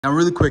Now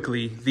really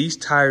quickly, these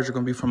tires are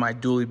gonna be for my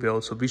dually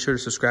build, so be sure to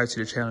subscribe to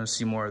the channel to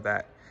see more of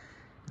that.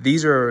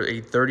 These are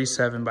a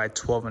 37 by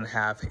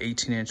 12.5,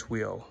 18-inch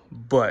wheel,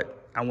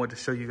 but I want to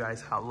show you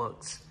guys how it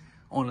looks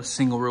on a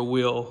single rear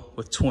wheel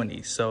with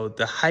 20. So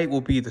the height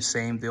will be the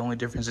same. The only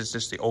difference is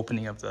just the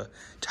opening of the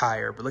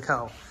tire, but look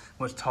how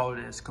much taller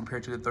it is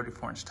compared to the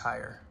 34-inch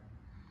tire.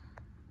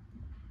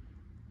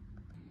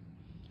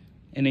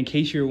 And in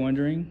case you're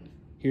wondering,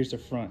 here's the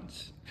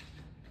fronts.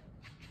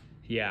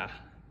 Yeah.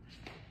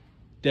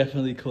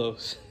 Definitely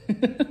close.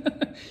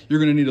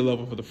 You're gonna need a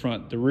level for the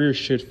front. The rear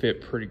should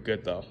fit pretty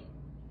good though.